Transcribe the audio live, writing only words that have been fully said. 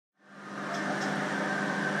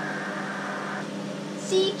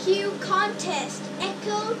CQ contest.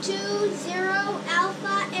 Echo 20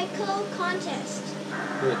 Alpha Echo contest.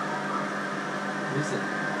 Good. Listen.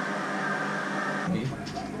 Okay.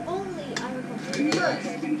 Only I will go first. Wait,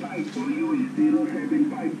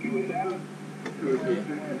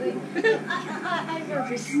 I'm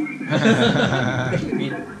nervous.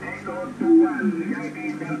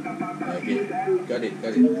 Okay. Got it.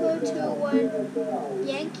 Echo 21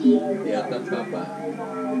 Yankee Delta Papa.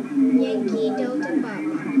 Yankee Delta Papa.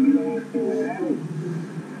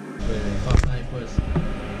 Call sign first.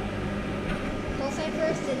 Call sign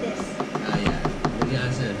first to this. Yeah. What the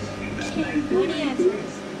answers? Okay, what are the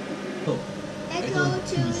answers? Oh. Echo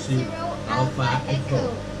 20 Alpha Echo.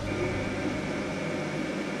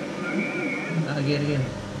 Again.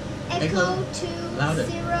 Echo 20 Louder.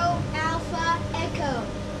 Alpha Echo.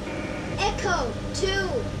 Echo 20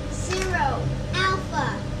 Alpha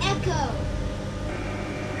Echo.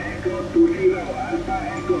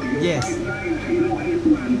 Yes.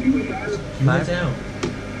 QSL.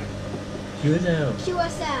 QSL.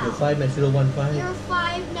 Your 59015. Your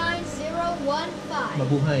 59015.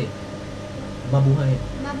 Mabuhay. Mabuhay.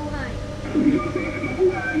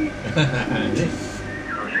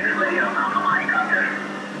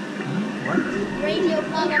 Radio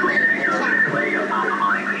Mama Mike.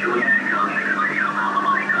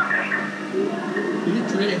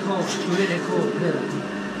 Juliet Echo. Juliet Echo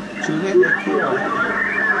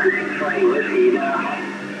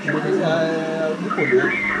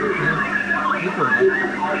ญี่ปุ่นครับ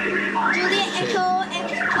Juliet Echo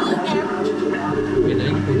XPM. เป็นอะไร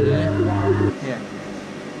ญี่ปุ่นเลย Yeah.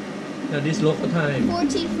 Now this local time.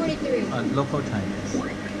 1443. Local time.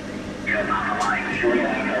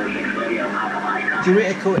 Juliet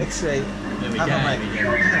Echo X-ray. ไม่ใช่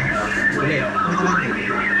Juliet.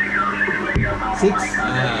 6.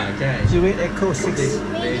 ใช่ Juliet Echo 6.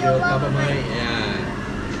 Radio Papa Mike.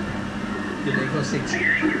 Juliet Echo 6.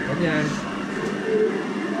 พร้อมยัง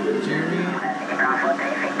Juliet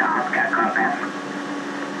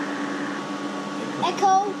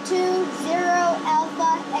Echo 20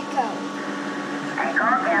 Alpha Echo. Echo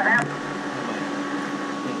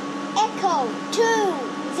 20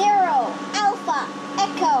 Alpha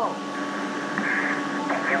Echo.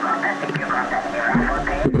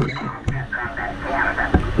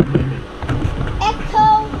 Echo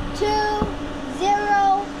 20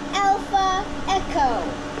 Alpha Echo.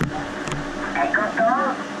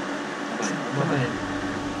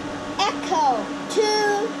 Echo 20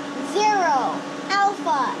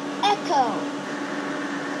 Alpha Echo.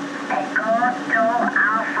 Echo 2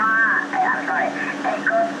 Alpha, I'm sorry,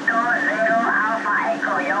 Echo 20 Alpha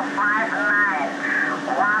Echo, your 59,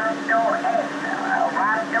 128,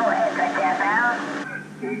 128, JFL.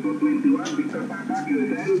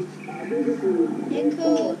 Echo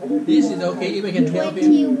This is okay if I can help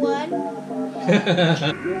you. 21.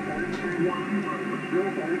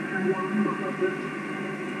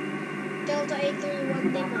 Delta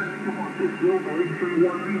 831 Lima.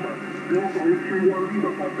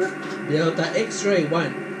 Delta X-ray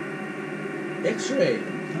 1. X-ray.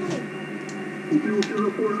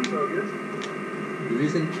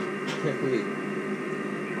 Listen carefully.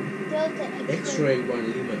 Delta X-ray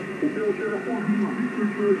 1 Lima.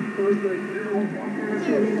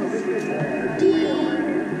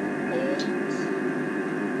 DX.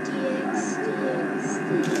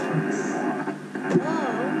 Oh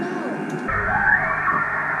no.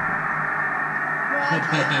 I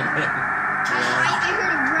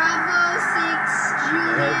heard Bravo 6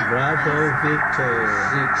 Juliet. Bravo Victor.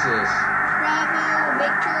 Sixes. Bravo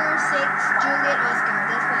Victor 6 Juliet Oscar.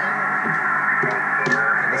 That's what I heard.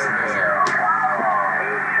 Listen to that.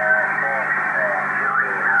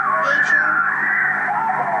 Asia.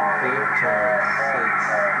 Victor 6.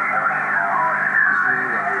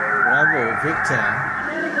 Bravo Victor.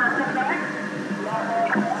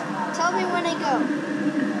 Tell me when I go.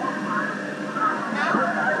 Now?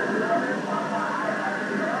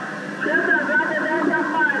 Victor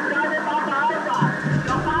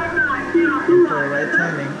right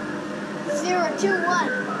timing.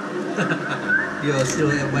 021. You're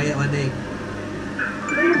still at way at one day.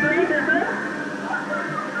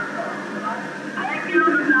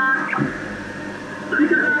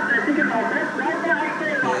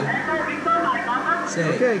 Say.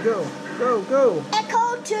 Okay, go. Echo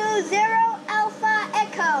 20 Alpha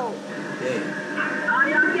Echo. Okay.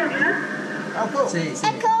 Alpha. Say.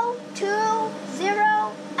 Echo 20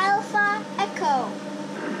 Alpha Echo.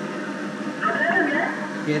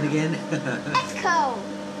 Again. Echo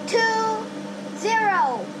 20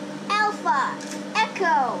 Alpha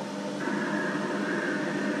Echo.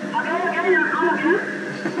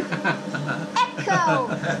 Echo 2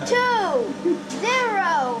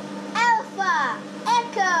 0 Alpha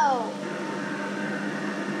Echo.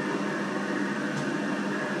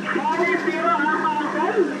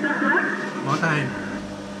 More time.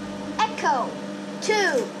 Echo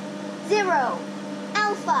 2 0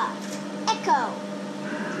 Alpha Echo.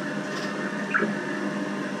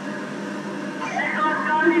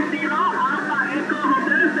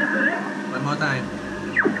 One more time.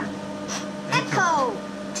 Echo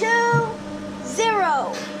 2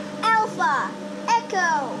 0 Alpha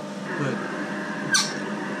Echo. Good.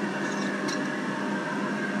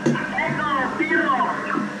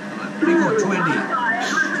 Echo 20.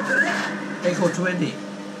 Echo 20.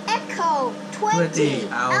 Echo 20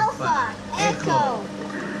 Alpha Echo.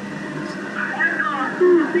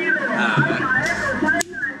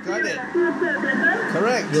 Got it.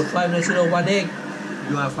 Correct. You're 5901X.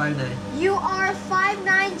 You are 59. You are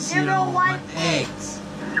 5901X.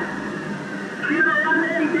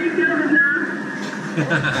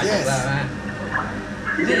 Yes.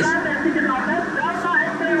 This.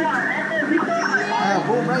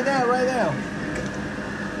 Boom, right now.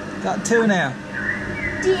 Got 2 now.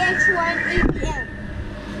 DX1 EPM.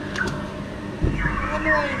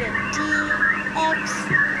 Generated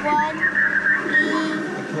DX1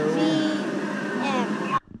 EPM.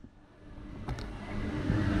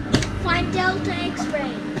 Find Delta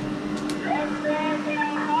X-ray.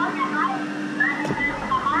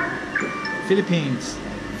 Philippines.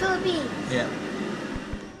 Philippines. Yeah.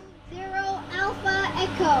 0 Alpha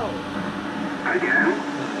Echo. Again.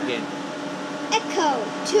 Echo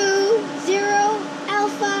 2 0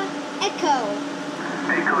 Alpha Echo.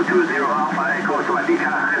 Echo 20 Alpha Echo สวัสดี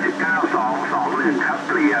ค่ะ5922ครับ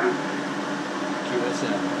เตรียม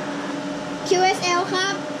QSL. QSL ครั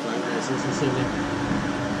บ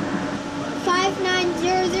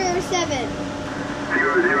 59007.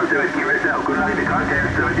 007 QSL good night the contact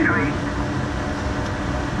 73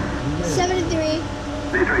 73.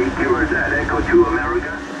 73 QSL Echo 2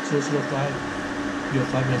 America 005. You're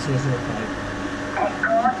 5905.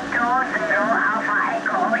 Echo 20 Alpha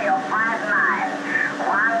Echo you're 59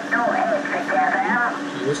 128 together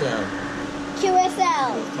QSL. QSL.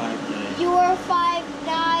 You're 59. You are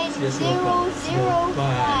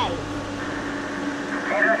 59005.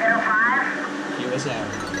 005 QSL.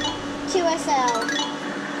 QSL.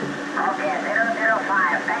 Okay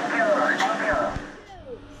 005 thank you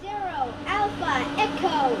 0 Alpha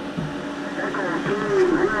Echo. Echo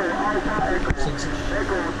 20 Alpha Echo 6.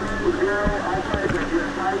 Echo 20 Alpha Echo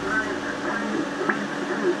you're 59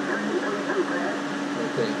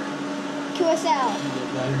 Okay. QSL. You're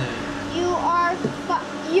 59. You are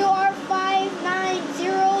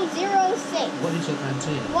 59006. What is your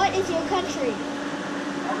country? What is your country?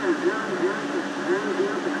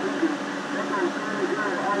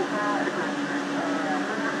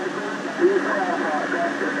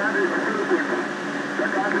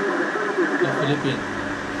 The Philippines.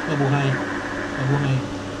 Mabuhay.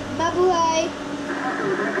 Mabuhay.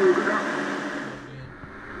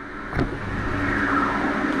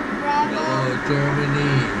 Bravo.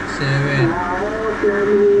 Germany. 7.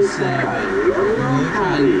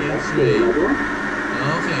 Charlie X-ray.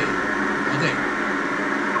 Okay.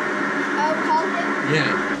 I'll call him.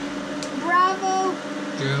 Yeah. Bravo.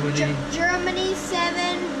 Germany. Germany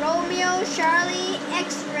 7 Romeo Charlie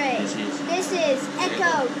X-ray. This is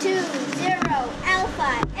Echo 20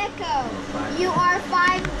 Alpha Echo. You are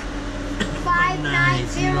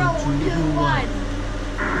 59021.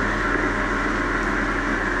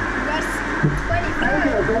 What's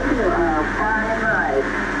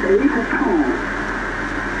 24?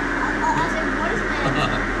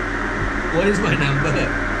 What is my number?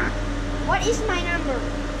 What is my number?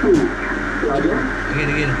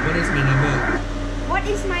 Again. What is my number? What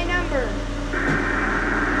is my number?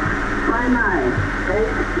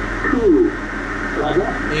 5982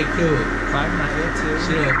 AQ. 5982.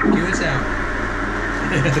 0. QSL.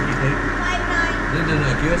 59 No.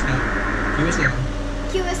 QSL.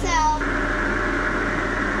 QSL.